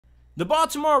The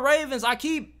Baltimore Ravens, I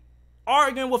keep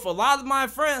arguing with a lot of my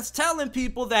friends, telling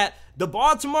people that the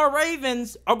Baltimore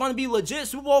Ravens are going to be legit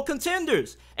Super Bowl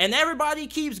contenders. And everybody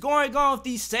keeps going on with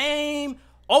these same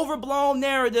overblown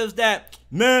narratives that,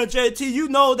 man, JT, you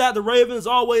know that the Ravens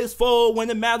always fold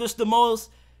when it matters the most.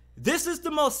 This is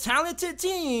the most talented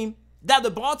team that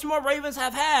the Baltimore Ravens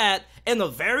have had in a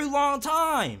very long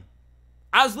time.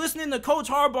 I was listening to Coach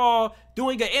Harbaugh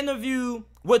doing an interview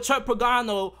with Chuck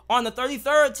Pagano on the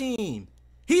 33rd team.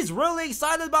 He's really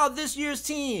excited about this year's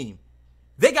team.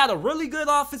 They got a really good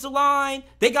offensive line.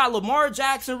 They got Lamar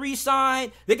Jackson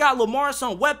re-signed. They got Lamar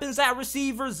some weapons at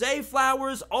receiver, Zay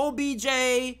Flowers, OBJ.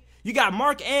 You got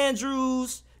Mark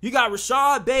Andrews. You got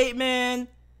Rashad Bateman.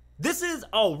 This is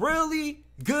a really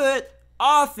good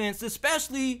offense,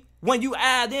 especially when you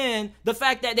add in the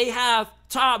fact that they have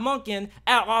Todd Monken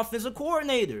at offensive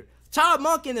coordinator. Todd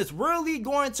Monken is really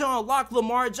going to unlock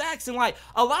Lamar Jackson. Like,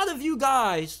 a lot of you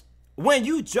guys, when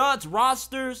you judge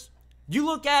rosters, you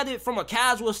look at it from a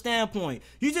casual standpoint.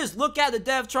 You just look at the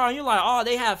depth chart and you're like, oh,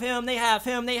 they have him, they have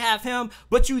him, they have him.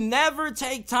 But you never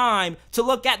take time to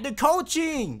look at the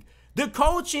coaching. The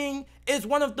coaching is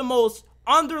one of the most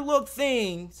underlooked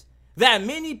things that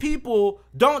many people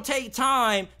don't take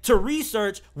time to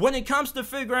research when it comes to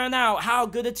figuring out how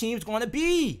good a team's going to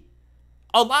be.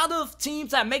 A lot of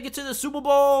teams that make it to the Super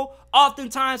Bowl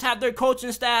oftentimes have their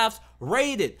coaching staffs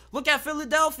rated. Look at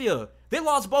Philadelphia. They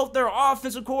lost both their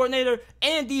offensive coordinator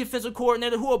and defensive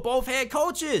coordinator, who are both head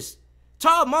coaches.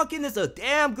 Todd Monken is a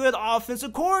damn good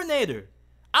offensive coordinator.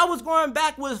 I was going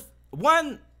back with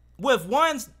one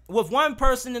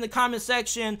person in the comment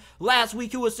section last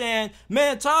week who was saying,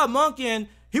 man, Todd Monken,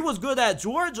 he was good at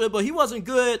Georgia, but he wasn't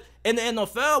good in the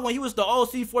NFL when he was the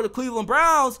OC for the Cleveland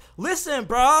Browns. Listen,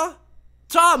 bruh.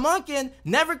 Todd Monken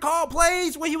never called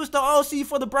plays when he was the OC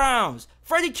for the Browns.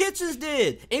 Freddie Kitchens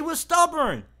did. He was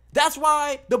stubborn. That's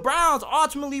why the Browns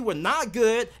ultimately were not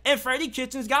good and Freddie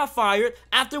Kitchens got fired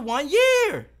after 1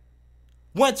 year.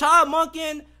 When Todd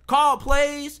Monken called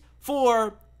plays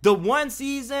for the one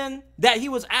season that he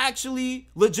was actually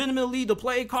legitimately the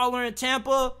play caller in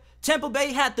Tampa, Tampa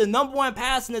Bay had the #1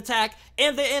 passing attack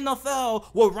in the NFL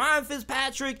with Ryan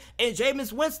Fitzpatrick and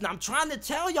Jameis Winston. I'm trying to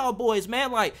tell y'all boys,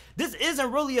 man, like, this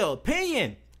isn't really an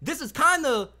opinion. This is kind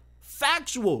of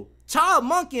factual. Todd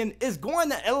Monken is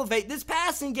going to elevate this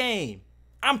passing game.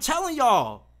 I'm telling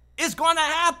y'all, it's going to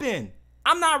happen.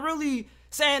 I'm not really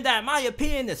saying that my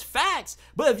opinion is facts,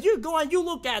 but if you go and you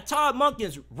look at Todd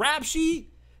Monken's rap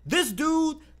sheet, this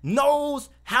dude knows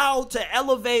how to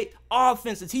elevate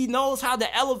offenses. He knows how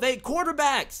to elevate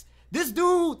quarterbacks. This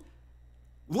dude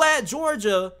led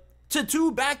Georgia to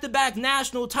 2 back-to-back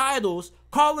national titles,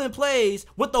 calling plays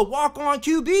with the walk-on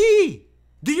QB.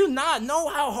 Do you not know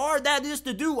how hard that is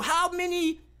to do? How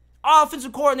many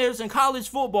offensive coordinators in college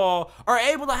football are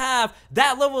able to have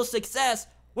that level of success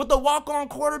with the walk-on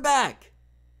quarterback?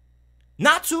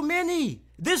 Not too many.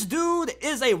 This dude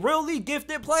is a really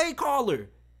gifted play caller.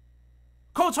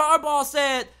 Coach Harbaugh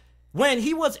said when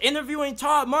he was interviewing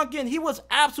Todd Monken, he was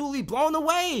absolutely blown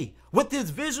away with his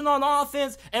vision on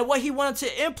offense and what he wanted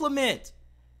to implement.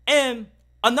 And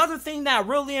another thing that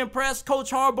really impressed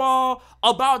Coach Harbaugh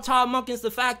about Todd Monken is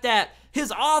the fact that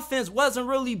his offense wasn't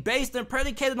really based and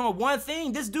predicated on one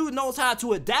thing. This dude knows how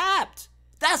to adapt.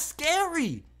 That's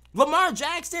scary. Lamar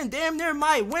Jackson damn near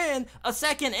might win a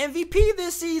second MVP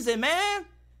this season, man.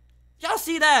 Y'all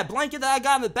see that blanket that I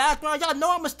got in the background? Y'all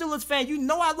know I'm a Steelers fan. You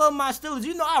know I love my Steelers.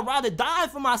 You know I'd rather die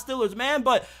for my Steelers, man.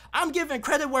 But I'm giving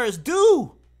credit where it's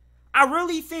due. I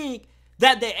really think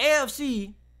that the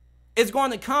AFC is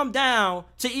going to come down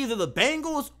to either the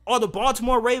Bengals or the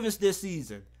Baltimore Ravens this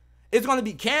season. It's going to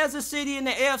be Kansas City in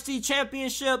the AFC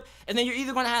Championship, and then you're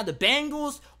either going to have the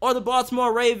Bengals or the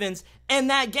Baltimore Ravens in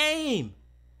that game.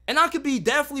 And I could be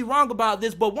definitely wrong about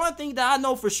this, but one thing that I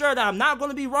know for sure that I'm not going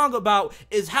to be wrong about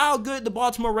is how good the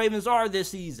Baltimore Ravens are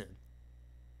this season.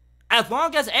 As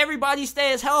long as everybody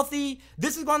stays healthy,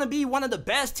 this is going to be one of the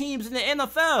best teams in the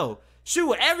NFL.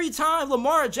 Shoot, every time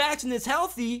Lamar Jackson is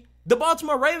healthy, the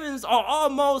Baltimore Ravens are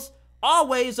almost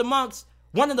always amongst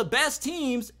one of the best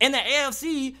teams in the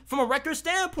AFC from a record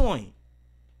standpoint.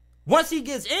 Once he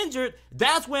gets injured,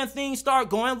 that's when things start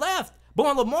going left. But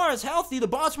when Lamar is healthy, the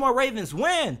Baltimore Ravens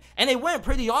win, and they win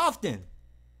pretty often.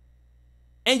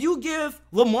 And you give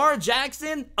Lamar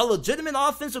Jackson a legitimate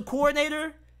offensive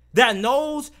coordinator that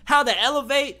knows how to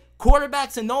elevate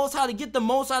quarterbacks and knows how to get the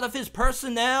most out of his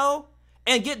personnel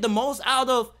and get the most out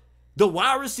of the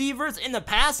wide receivers in the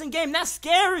passing game, that's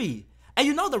scary. And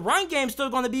you know the run game's still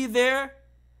going to be there.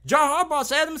 John Harbaugh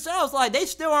said themselves, like, they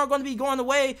still aren't going to be going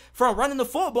away from running the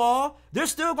football. They're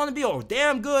still going to be a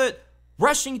damn good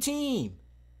rushing team.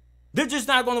 They're just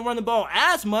not going to run the ball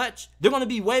as much. They're going to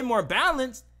be way more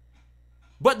balanced.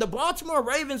 But the Baltimore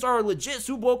Ravens are legit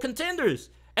Super Bowl contenders.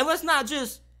 And let's not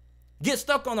just get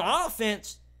stuck on the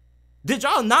offense. Did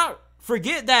y'all not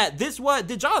forget that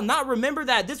did y'all not remember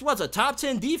that this was a top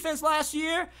 10 defense last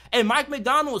year? And Mike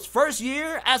Macdonald's first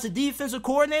year as a defensive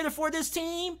coordinator for this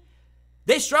team?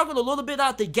 They struggled a little bit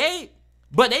out the gate,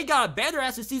 but they got better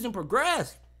as the season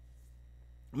progressed.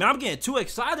 Man, I'm getting too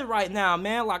excited right now,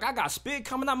 man. Like, I got spit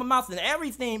coming out my mouth and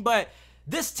everything, but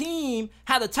this team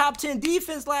had a top 10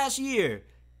 defense last year.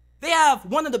 They have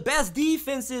one of the best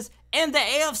defenses in the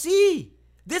AFC.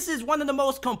 This is one of the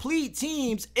most complete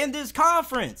teams in this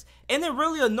conference. And it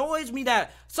really annoys me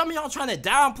that some of y'all trying to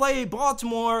downplay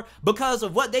Baltimore because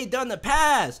of what they done in the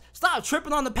past. Stop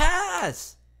tripping on the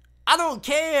past. I don't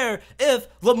care if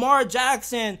Lamar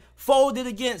Jackson folded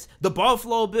against the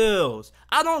Buffalo Bills.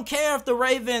 I don't care if the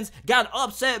Ravens got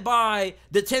upset by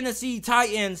the Tennessee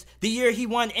Titans the year he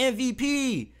won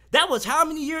MVP. That was how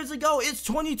many years ago? It's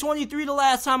 2023 the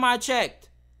last time I checked.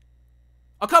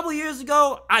 A couple of years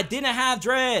ago, I didn't have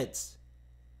dreads.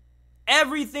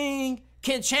 Everything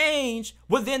can change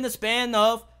within the span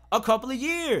of a couple of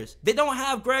years. They don't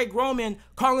have Greg Roman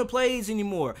calling plays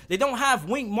anymore. They don't have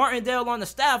Wink Martindale on the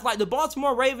staff. Like, the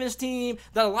Baltimore Ravens team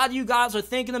that a lot of you guys are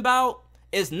thinking about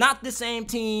is not the same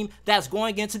team that's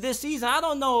going into this season. I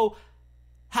don't know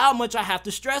how much I have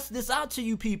to stress this out to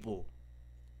you people.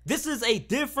 This is a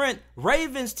different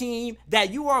Ravens team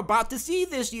that you are about to see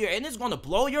this year, and it's going to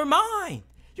blow your mind.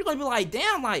 You're going to be like,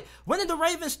 damn, like, when did the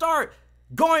Ravens start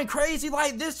going crazy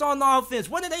like this on offense?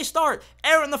 When did they start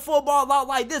airing the football out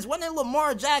like this? When did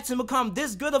Lamar Jackson become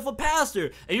this good of a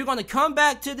passer? And you're going to come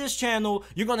back to this channel.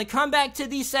 You're going to come back to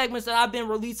these segments that I've been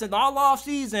releasing all off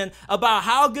season about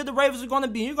how good the Ravens are going to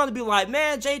be. You're going to be like,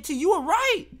 man, JT, you were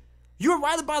right. You were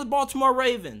right about the Baltimore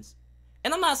Ravens.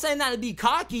 And I'm not saying that to be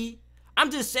cocky. I'm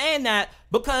just saying that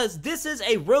because this is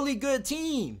a really good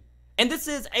team. And this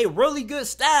is a really good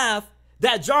staff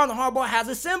that John Harbaugh has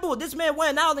assembled. This man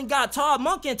went out and got Todd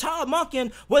Monken. Todd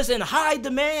Monken was in high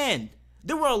demand.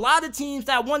 There were a lot of teams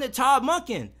that wanted Todd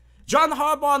Monken. John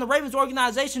Harbaugh and the Ravens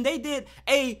organization, they did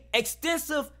an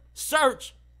extensive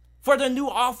search for their new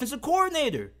offensive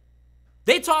coordinator.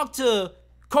 They talked to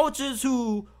coaches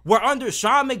who were under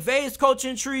Sean McVay's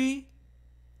coaching tree.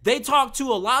 They talked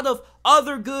to a lot of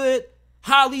other good,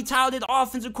 highly touted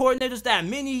offensive coordinators that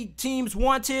many teams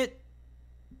wanted.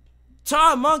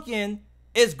 Todd Monken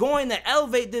is going to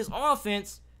elevate this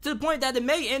offense to the point that it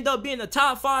may end up being a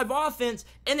top 5 offense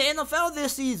in the NFL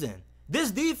this season.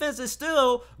 This defense is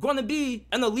still going to be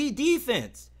an elite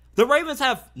defense. The Ravens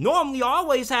have normally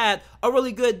always had a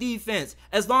really good defense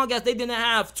as long as they didn't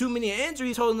have too many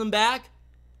injuries holding them back.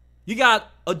 You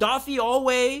got Odafe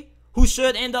Oweh, who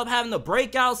should end up having a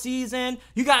breakout season.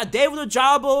 You got David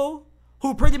Ojabo,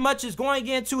 who pretty much is going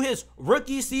into his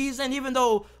rookie season, even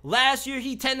though last year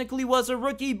he technically was a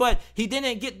rookie, but he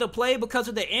didn't get to play because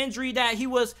of the injury that he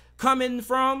was coming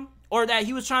from or that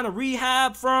he was trying to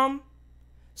rehab from.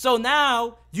 So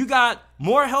now you got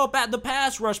more help at the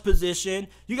pass rush position.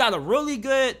 You got a really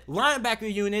good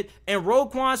linebacker unit, and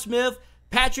Roquan Smith,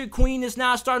 Patrick Queen is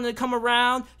now starting to come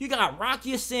around. You got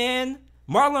Rocky Sin,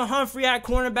 Marlon Humphrey at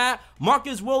cornerback,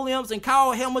 Marcus Williams and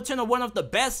Kyle Hamilton are one of the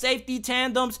best safety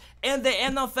tandems in the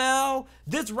NFL.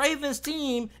 This Ravens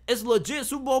team is legit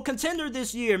Super Bowl contender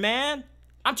this year, man.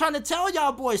 I'm trying to tell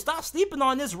y'all boys, stop sleeping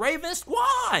on this Ravens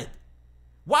squad.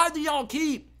 Why do y'all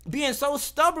keep being so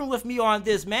stubborn with me on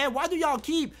this, man? Why do y'all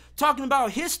keep talking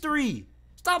about history?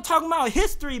 Stop talking about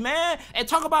history, man, and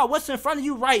talk about what's in front of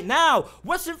you right now.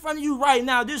 What's in front of you right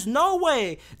now? There's no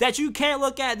way that you can't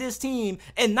look at this team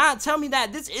and not tell me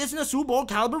that this isn't a Super Bowl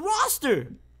caliber roster.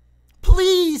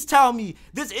 Please tell me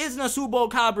this isn't a Super Bowl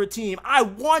caliber team. I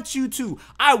want you to.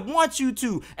 I want you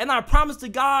to. And I promise to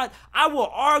God, I will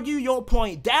argue your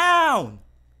point down.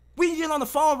 We can get on the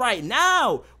phone right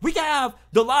now. We can have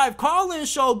the live call-in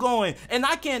show going, and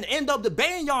I can end up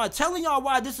debating y'all and telling y'all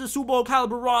why this is a Super Bowl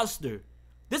caliber roster.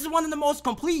 This is one of the most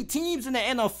complete teams in the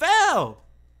NFL.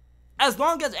 As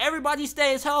long as everybody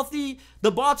stays healthy, the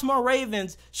Baltimore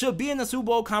Ravens should be in the Super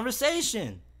Bowl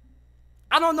conversation.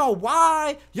 I don't know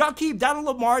why y'all keep doubting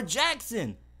Lamar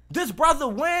Jackson. This brother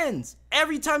wins.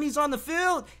 Every time he's on the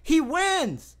field, he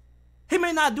wins. He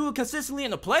may not do it consistently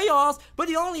in the playoffs, but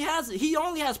he only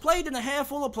has played in a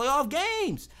handful of playoff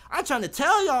games. I'm trying to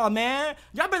tell y'all, man.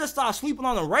 Y'all better stop sleeping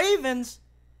on the Ravens.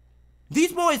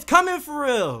 These boys coming for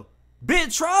real.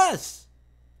 Big trust.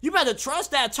 You better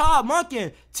trust that Todd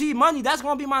Monken, T-Money. That's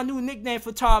going to be my new nickname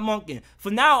for Todd Monken.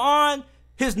 From now on,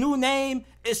 his new name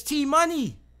is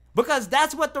T-Money. Because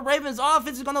that's what the Ravens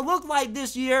offense is going to look like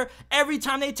this year every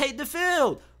time they take the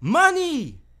field.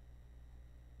 Money.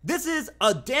 This is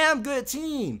a damn good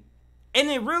team. And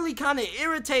it really kind of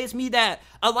irritates me that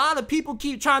a lot of people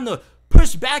keep trying to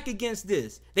push back against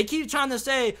this. They keep trying to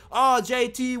say, oh,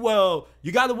 JT, well,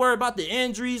 you got to worry about the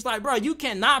injuries. Like, bro, you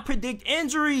cannot predict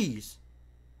injuries.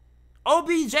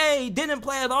 OBJ didn't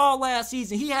play at all last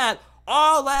season. He had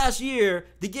all last year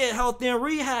to get healthy and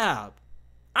rehab.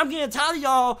 I'm getting tired of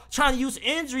y'all trying to use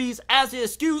injuries as an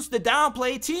excuse to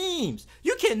downplay teams.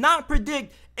 You cannot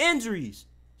predict injuries.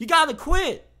 You got to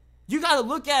quit. You got to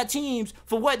look at teams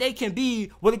for what they can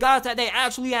be with the guys that they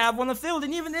actually have on the field.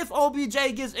 And even if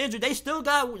OBJ gets injured, they still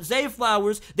got Zay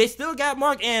Flowers. They still got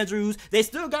Mark Andrews. They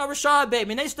still got Rashad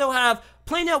Bateman. They still have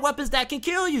plenty of weapons that can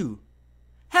kill you.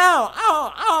 Hell,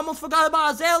 I almost forgot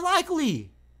about Isaiah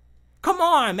Likely. Come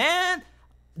on, man.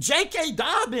 J.K.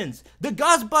 Dobbins, the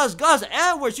Gus Bus, Gus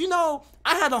Edwards. You know,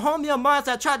 I had a homie of mine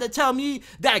that tried to tell me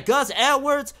that Gus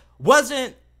Edwards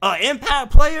wasn't an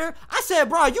impact player. I said,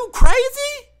 bro, are you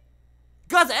crazy?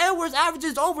 Gus Edwards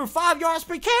averages over 5 yards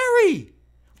per carry.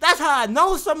 That's how I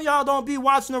know some of y'all don't be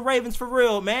watching the Ravens for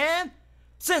real, man.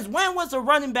 Since when was a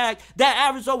running back that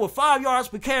averaged over 5 yards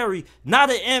per carry not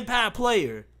an impact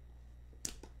player?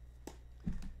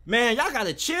 Man, y'all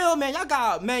gotta chill, man. Y'all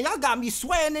got me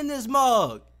sweating in this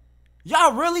mug.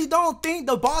 Y'all really don't think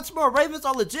the Baltimore Ravens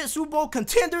are legit Super Bowl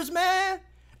contenders, man?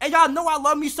 And y'all know I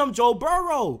love me some Joe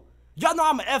Burrow. Y'all know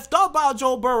I'm effed up about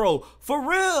Joe Burrow. For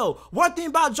real. One thing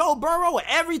about Joe Burrow,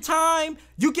 every time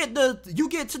you get to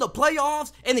the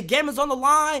playoffs and the game is on the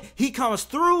line, he comes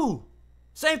through.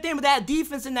 Same thing with that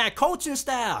defense and that coaching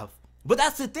staff. But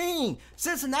that's the thing.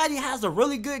 Cincinnati has a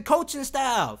really good coaching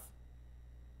staff.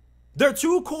 Their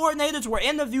 2 coordinators were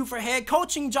interviewed for head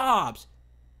coaching jobs.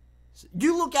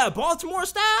 You look at Baltimore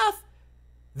staff,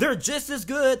 they're just as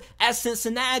good as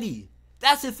Cincinnati.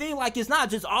 That's the thing, like, it's not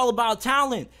just all about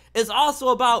talent. It's also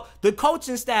about the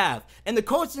coaching staff. And the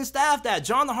coaching staff that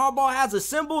John Harbaugh has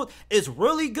assembled is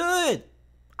really good.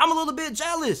 I'm a little bit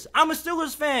jealous. I'm a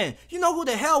Steelers fan. You know who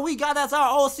the hell we got as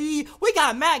our OC? We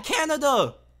got Matt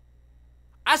Canada.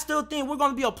 I still think we're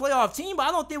going to be a playoff team, but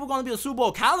I don't think we're going to be a Super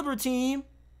Bowl caliber team.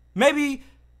 Maybe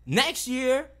next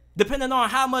year, depending on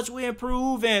how much we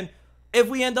improve and if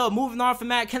we end up moving on from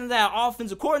Matt Canada at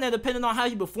offensive coordinator, depending on how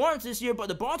he performs this year. But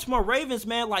the Baltimore Ravens,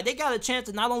 man, like, they got a chance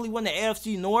to not only win the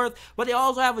AFC North, but they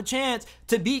also have a chance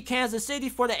to beat Kansas City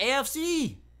for the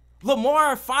AFC.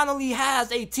 Lamar finally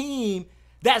has a team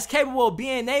that's capable of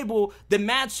being able to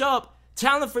match up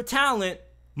talent for talent,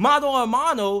 mano a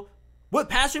mano, with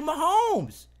Patrick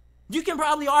Mahomes. You can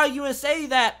probably argue and say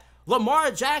that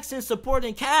Lamar Jackson's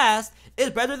supporting cast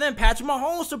is better than Patrick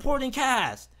Mahomes' supporting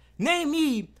cast. Name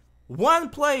me one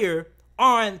player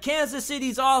on Kansas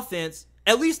City's offense,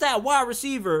 at least that wide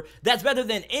receiver, that's better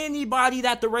than anybody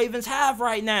that the Ravens have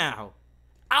right now,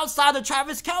 outside of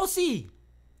Travis Kelce.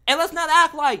 And let's not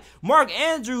act like Mark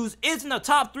Andrews isn't a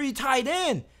top 3 tight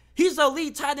end. He's an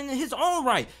elite tight end in his own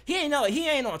right. He ain't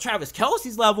on Travis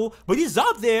Kelce's level, but he's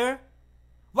up there.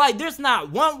 Like, there's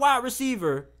not one wide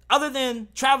receiver other than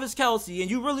Travis Kelce,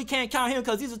 and you really can't count him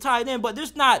because he's a tight end, but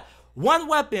there's not one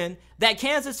weapon that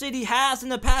Kansas City has in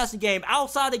the passing game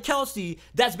outside of Kelce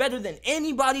that's better than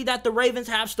anybody that the Ravens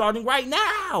have starting right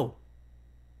now.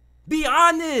 Be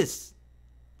honest.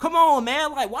 Come on,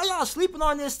 man. Like, why y'all sleeping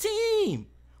on this team?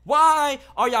 Why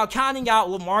are y'all counting out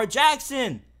Lamar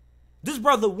Jackson? This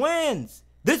brother wins.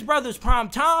 This brother's prime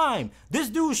time. This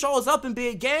dude shows up in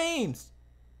big games.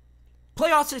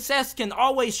 Playoff success can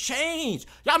always change.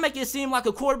 Y'all make it seem like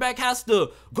a quarterback has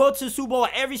to go to the Super Bowl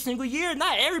every single year.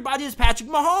 Not everybody is Patrick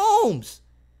Mahomes.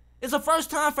 It's the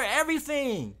first time for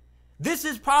everything. This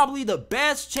is probably the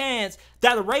best chance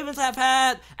that the Ravens have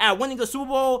had at winning a Super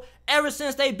Bowl ever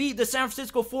since they beat the San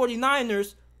Francisco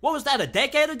 49ers. What was that, a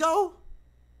decade ago?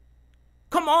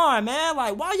 Come on, man.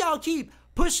 Like, why y'all keep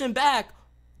pushing back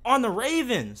on the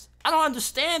Ravens? I don't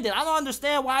understand it. I don't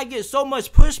understand why I get so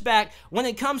much pushback when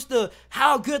it comes to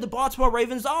how good the Baltimore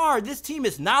Ravens are. This team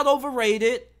is not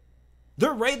overrated.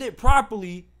 They're rated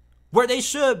properly where they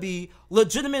should be,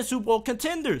 legitimate Super Bowl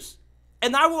contenders.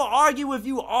 And I will argue with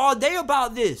you all day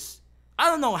about this. I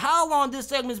don't know how long this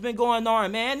segment's been going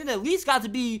on, man. It at least got to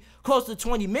be close to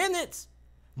 20 minutes.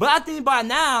 But I think by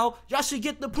now, y'all should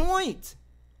get the point.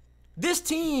 This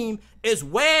team is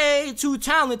way too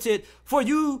talented for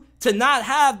you to not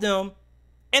have them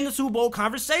in the Super Bowl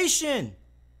conversation.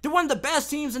 They're one of the best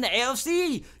teams in the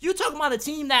AFC. You talking about a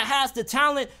team that has the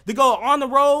talent to go on the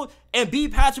road and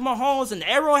beat Patrick Mahomes and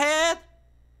Arrowhead?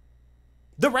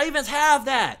 The Ravens have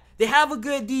that. They have a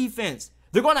good defense.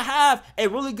 They're going to have a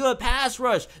really good pass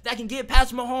rush that can get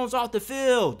Patrick Mahomes off the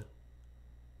field.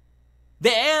 The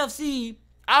AFC,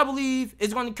 I believe,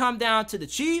 is going to come down to the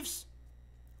Chiefs,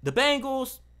 the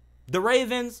Bengals, the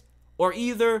Ravens, or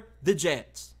either the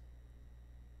Jets.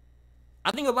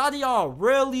 I think a lot of y'all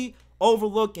really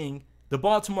overlooking the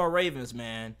Baltimore Ravens,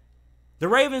 man. The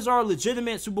Ravens are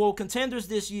legitimate Super Bowl contenders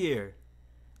this year.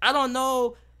 I don't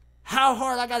know how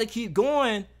hard I got to keep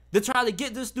going to try to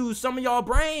get this through some of y'all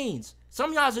brains. Some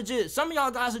of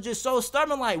y'all guys are just so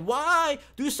stubborn. Like, why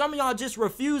do some of y'all just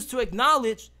refuse to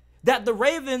acknowledge that the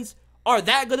Ravens are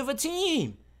that good of a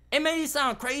team? It may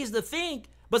sound crazy to think,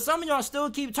 but some of y'all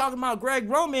still keep talking about Greg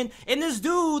Roman, and this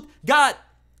dude got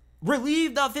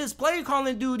relieved of his play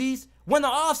calling duties when the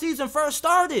offseason first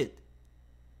started.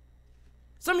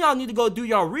 Some of y'all need to go do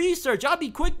your research. Y'all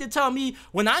be quick to tell me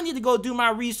when I need to go do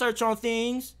my research on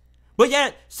things. But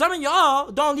yet, some of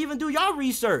y'all don't even do your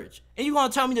research. And you're going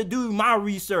to tell me to do my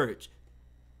research.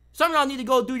 Some of y'all need to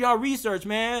go do your research,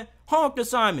 man. Homework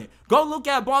assignment. Go look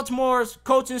at Baltimore's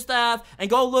coaching staff and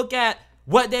go look at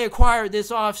what they acquired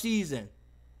this offseason.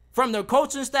 From their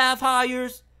coaching staff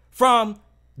hires, from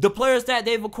the players that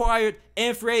they've acquired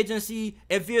in free agency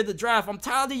and via the draft. I'm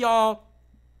tired of y'all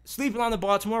sleeping on the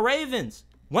Baltimore Ravens.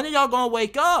 When are y'all going to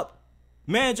wake up?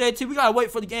 Man, JT, we got to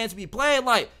wait for the game to be played.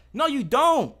 Like, no, you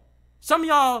don't. Some of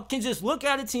y'all can just look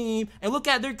at a team and look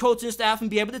at their coaching staff and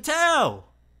be able to tell.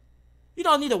 You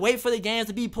don't need to wait for the games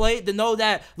to be played to know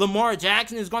that Lamar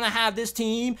Jackson is going to have this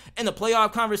team in the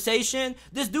playoff conversation.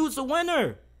 This dude's a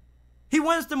winner. He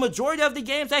wins the majority of the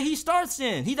games that he starts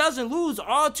in. He doesn't lose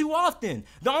all too often.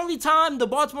 The only time the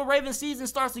Baltimore Ravens season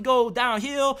starts to go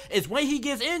downhill is when he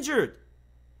gets injured.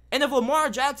 And if Lamar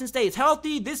Jackson stays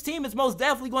healthy, this team is most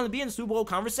definitely going to be in the Super Bowl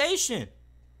conversation.